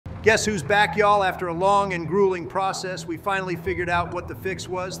Guess who's back, y'all? After a long and grueling process, we finally figured out what the fix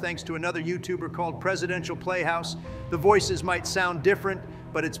was thanks to another YouTuber called Presidential Playhouse. The voices might sound different,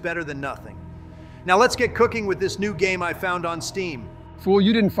 but it's better than nothing. Now let's get cooking with this new game I found on Steam. Fool,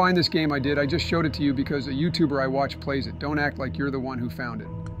 you didn't find this game I did. I just showed it to you because a YouTuber I watch plays it. Don't act like you're the one who found it.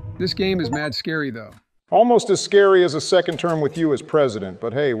 This game is mad scary though. Almost as scary as a second term with you as president,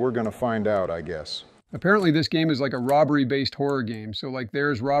 but hey, we're gonna find out, I guess. Apparently this game is like a robbery-based horror game, so like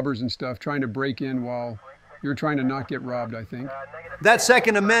there's robbers and stuff trying to break in while you're trying to not get robbed, I think. That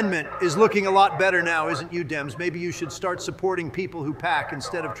Second Amendment is looking a lot better now, isn't you, Dems? Maybe you should start supporting people who pack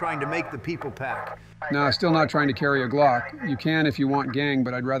instead of trying to make the people pack. Nah, still not trying to carry a Glock. You can if you want gang,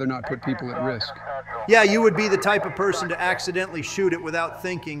 but I'd rather not put people at risk. Yeah, you would be the type of person to accidentally shoot it without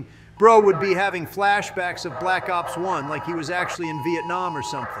thinking. Bro would be having flashbacks of Black Ops 1, like he was actually in Vietnam or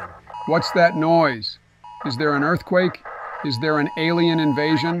something. What's that noise? Is there an earthquake? Is there an alien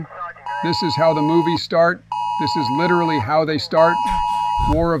invasion? This is how the movies start. This is literally how they start.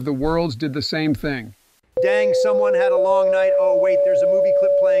 War of the Worlds did the same thing. Dang, someone had a long night. Oh wait, there's a movie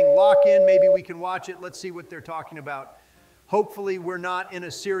clip playing. Lock in, maybe we can watch it. Let's see what they're talking about. Hopefully we're not in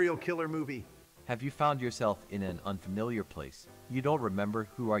a serial killer movie. Have you found yourself in an unfamiliar place? You don't remember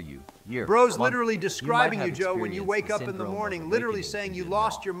who are you? Year, Bro's month, literally describing you, Joe, when you experienced wake the up in the syndrome morning, of literally awakening saying you in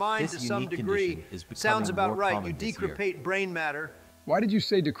lost your mind to This some unique degree. condition is becoming Sounds about more right. You common this year. decrepate brain matter. Why did you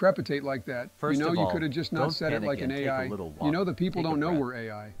say decrepitate like that? First you know, of you all, could have just not don't said it panic like an and take a AI. little You know, walk. the people Take a don't know breath. we're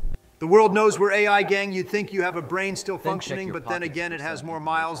AI. The world knows we're AI, gang. You'd think you have a brain still Then check functioning, your but then pockets again, for it has some more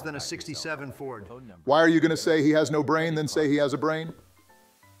information miles than a about 67 yourself. Ford. Phone number. Why are you gonna say he has no brain, then say he has a brain?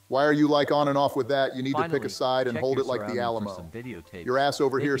 Why are you like on and off with that? You need to pick Finally, a side and check hold your it like the surroundings for Alamo. some videotapes. Your ass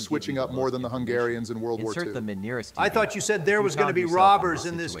over They here can give switching you up more than the most Hungarians in World War Insert II. them in nearest I TV. thought you said there If you was going to found be yourself in robbers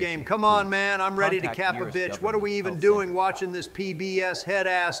this in this situation, game. Come on, please man. I'm ready to contact cap a nearest bitch. What are we government even health doing center. watching this PBS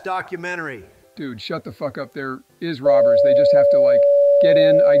head-ass documentary? Dude, shut the fuck up. There is robbers. They just have to, like, get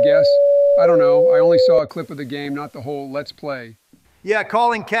in, I guess. I don't know. I only saw a clip of the game, not the whole Let's Play. Yeah,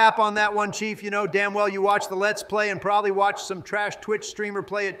 calling cap on that one, Chief. You know damn well you watch the Let's Play and probably watch some trash Twitch streamer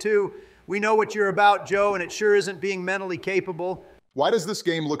play it too. We know what you're about, Joe, and it sure isn't being mentally capable. Why does this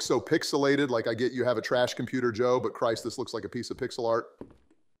game look so pixelated? Like, I get you have a trash computer, Joe, but Christ, this looks like a piece of pixel art.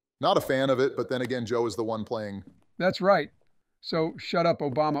 Not a fan of it, but then again, Joe is the one playing. That's right. So, shut up,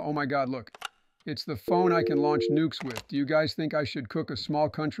 Obama. Oh my God, look. It's the phone I can launch nukes with. Do you guys think I should cook a small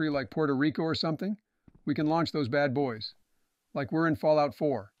country like Puerto Rico or something? We can launch those bad boys. Like we're in Fallout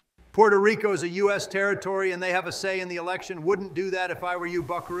 4. Puerto Rico is a U.S. territory and they have a say in the election. Wouldn't do that if I were you,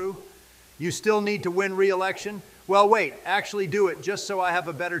 buckaroo. You still need to win re-election? Well, wait, actually do it just so I have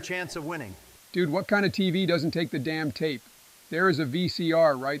a better chance of winning. Dude, what kind of TV doesn't take the damn tape? There is a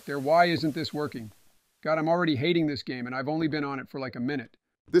VCR right there. Why isn't this working? God, I'm already hating this game and I've only been on it for like a minute.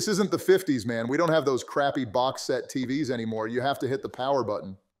 This isn't the 50s, man. We don't have those crappy box set TVs anymore. You have to hit the power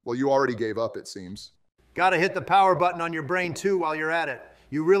button. Well, you already gave up, it seems. Gotta hit the power button on your brain too while you're at it.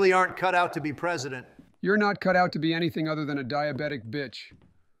 You really aren't cut out to be president. You're not cut out to be anything other than a diabetic bitch.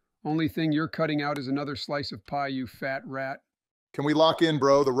 Only thing you're cutting out is another slice of pie, you fat rat. Can we lock in,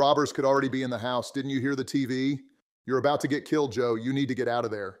 bro? The robbers could already be in the house. Didn't you hear the TV? You're about to get killed, Joe. You need to get out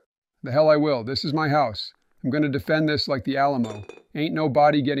of there. The hell I will. This is my house. I'm going to defend this like the Alamo. Ain't no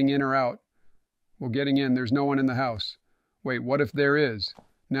body getting in or out. Well, getting in, there's no one in the house. Wait, what if there is?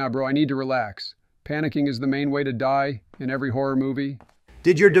 Nah, bro, I need to relax. Panicking is the main way to die in every horror movie.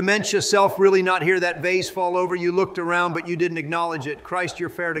 Did your dementia self really not hear that vase fall over? You looked around, but you didn't acknowledge it. Christ, you're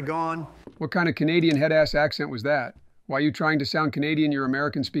fair to gone. What kind of Canadian head-ass accent was that? Why are you trying to sound Canadian? You're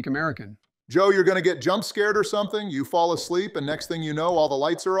American, speak American. Joe, you're gonna get jump scared or something? You fall asleep and next thing you know, all the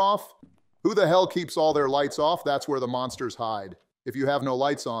lights are off? Who the hell keeps all their lights off? That's where the monsters hide. If you have no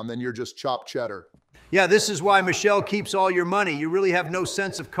lights on, then you're just chopped cheddar. Yeah, this is why Michelle keeps all your money. You really have no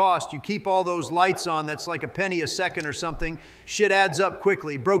sense of cost. You keep all those lights on, that's like a penny a second or something. Shit adds up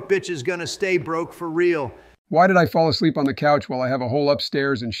quickly. Broke bitch is gonna stay broke for real. Why did I fall asleep on the couch while I have a hole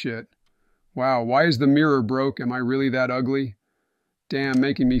upstairs and shit? Wow, why is the mirror broke? Am I really that ugly? Damn,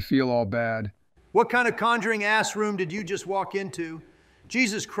 making me feel all bad. What kind of conjuring ass room did you just walk into?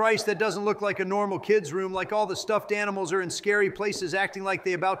 Jesus Christ, that doesn't look like a normal kid's room, like all the stuffed animals are in scary places acting like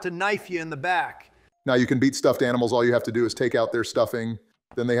they're about to knife you in the back. Now you can beat stuffed animals. All you have to do is take out their stuffing.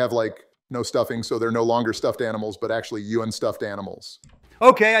 Then they have like no stuffing, so they're no longer stuffed animals, but actually you unstuffed animals.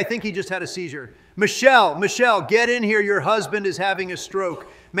 Okay, I think he just had a seizure. Michelle, get in here. Your husband is having a stroke.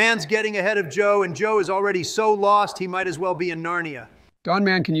 Man's getting ahead of Joe, and Joe is already so lost he might as well be in Narnia. Don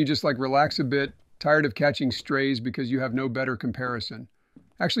man, can you just like relax a bit? Tired of catching strays because you have no better comparison.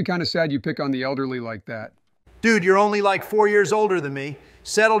 Actually kind of sad you pick on the elderly like that. Dude, you're only like 4 years older than me.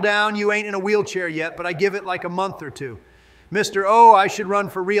 Settle down, you ain't in a wheelchair yet, but I give it like a month or two. Mr. O, I should run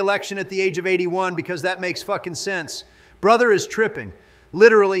for re-election at the age of 81 because that makes fucking sense. Brother is tripping.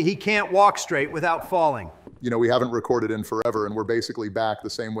 Literally, he can't walk straight without falling. You know, we haven't recorded in forever and we're basically back the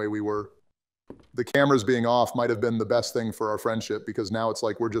same way we were. The cameras being off might have been the best thing for our friendship because now it's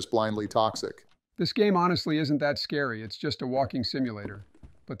like we're just blindly toxic. This game honestly isn't that scary. It's just a walking simulator.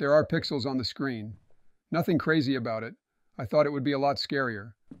 But there are pixels on the screen. Nothing crazy about it. I thought it would be a lot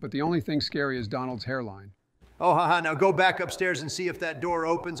scarier. But the only thing scary is Donald's hairline. Oh, haha, now go back upstairs and see if that door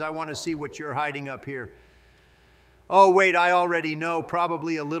opens. I want to see what you're hiding up here. Oh, wait, I already know.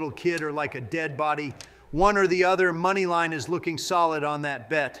 Probably a little kid or like a dead body. One or the other. Moneyline is looking solid on that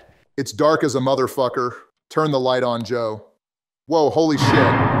bet. It's dark as a motherfucker. Turn the light on, Joe. Whoa, holy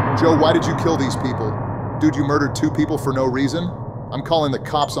shit. Joe, why did you kill these people? Dude, you murdered 2 people for no reason? I'm calling the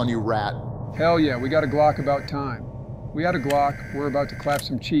cops on you, rat. Hell yeah, we got a Glock about time. We had a Glock. We're about to clap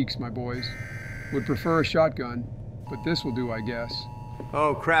some cheeks, my boys. Would prefer a shotgun, but this will do, I guess.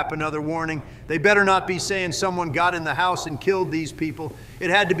 Oh crap, another warning. They better not be saying someone got in the house and killed these people. It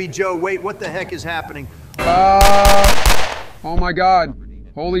had to be Joe. Wait, what the heck is happening? Oh my God.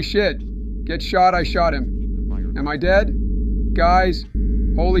 Holy shit. Get shot, I shot him. Am I dead? Guys,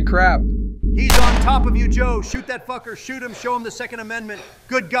 holy crap. He's on top of you, Joe. Shoot that fucker. Shoot him. Show him the Second Amendment.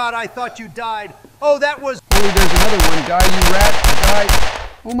 Good God, I thought you died. Oh, that was... Holy, there's another one. Die, you rat. Die.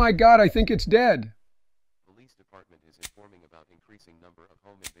 Oh my God, I think it's dead. Police department is informing about increasing number of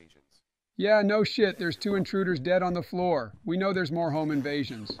home invasions. Yeah, no shit. There's 2 intruders dead on the floor. We know there's more home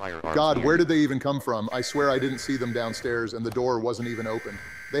invasions. God, where did they even come from? I swear I didn't see them downstairs and the door wasn't even open.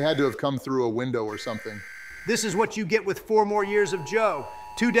 They had to have come through a window or something. This is what you get with 4 more years of Joe.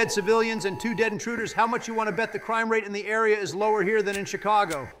 2 dead civilians and 2 dead intruders. How much you want to bet the crime rate in the area is lower here than in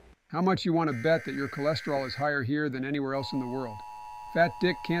Chicago? How much you want to bet that your cholesterol is higher here than anywhere else in the world? Fat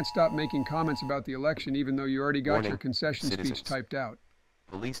Dick can't stop making comments about the election even though you already got your concession speech typed out.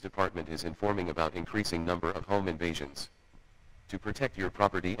 Police department is informing about increasing number of home invasions. To protect your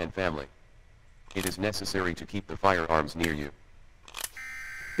property and family, it is necessary to keep the firearms near you.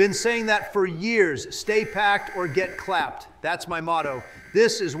 Been saying that for years. Stay packed or get clapped. That's my motto.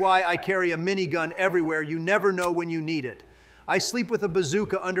 This is why I carry a minigun everywhere. You never know when you need it. I sleep with a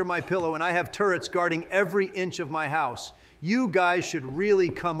bazooka under my pillow and I have turrets guarding every inch of my house. You guys should really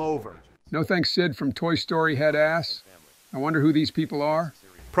come over. No thanks, Sid from Toy Story Head Ass. I wonder who these people are.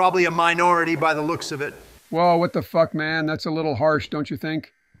 Probably a minority by the looks of it. Whoa, what the fuck, man? That's a little harsh, don't you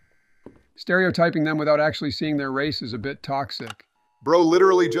think? Stereotyping them without actually seeing their race is a bit toxic. Bro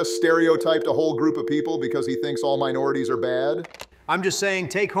literally just stereotyped a whole group of people because he thinks all minorities are bad. I'm just saying,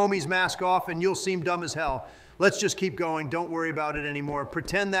 take homie's mask off and you'll seem dumb as hell. Let's just keep going. Don't worry about it anymore.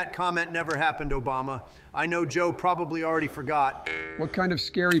 Pretend that comment never happened, Obama. I know Joe probably already forgot. What kind of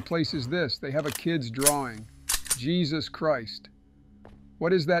scary place is this? They have a kid's drawing. Jesus Christ.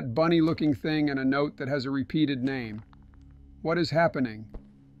 What is that bunny-looking thing and a note that has a repeated name? What is happening?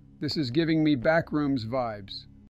 This is giving me Backrooms vibes.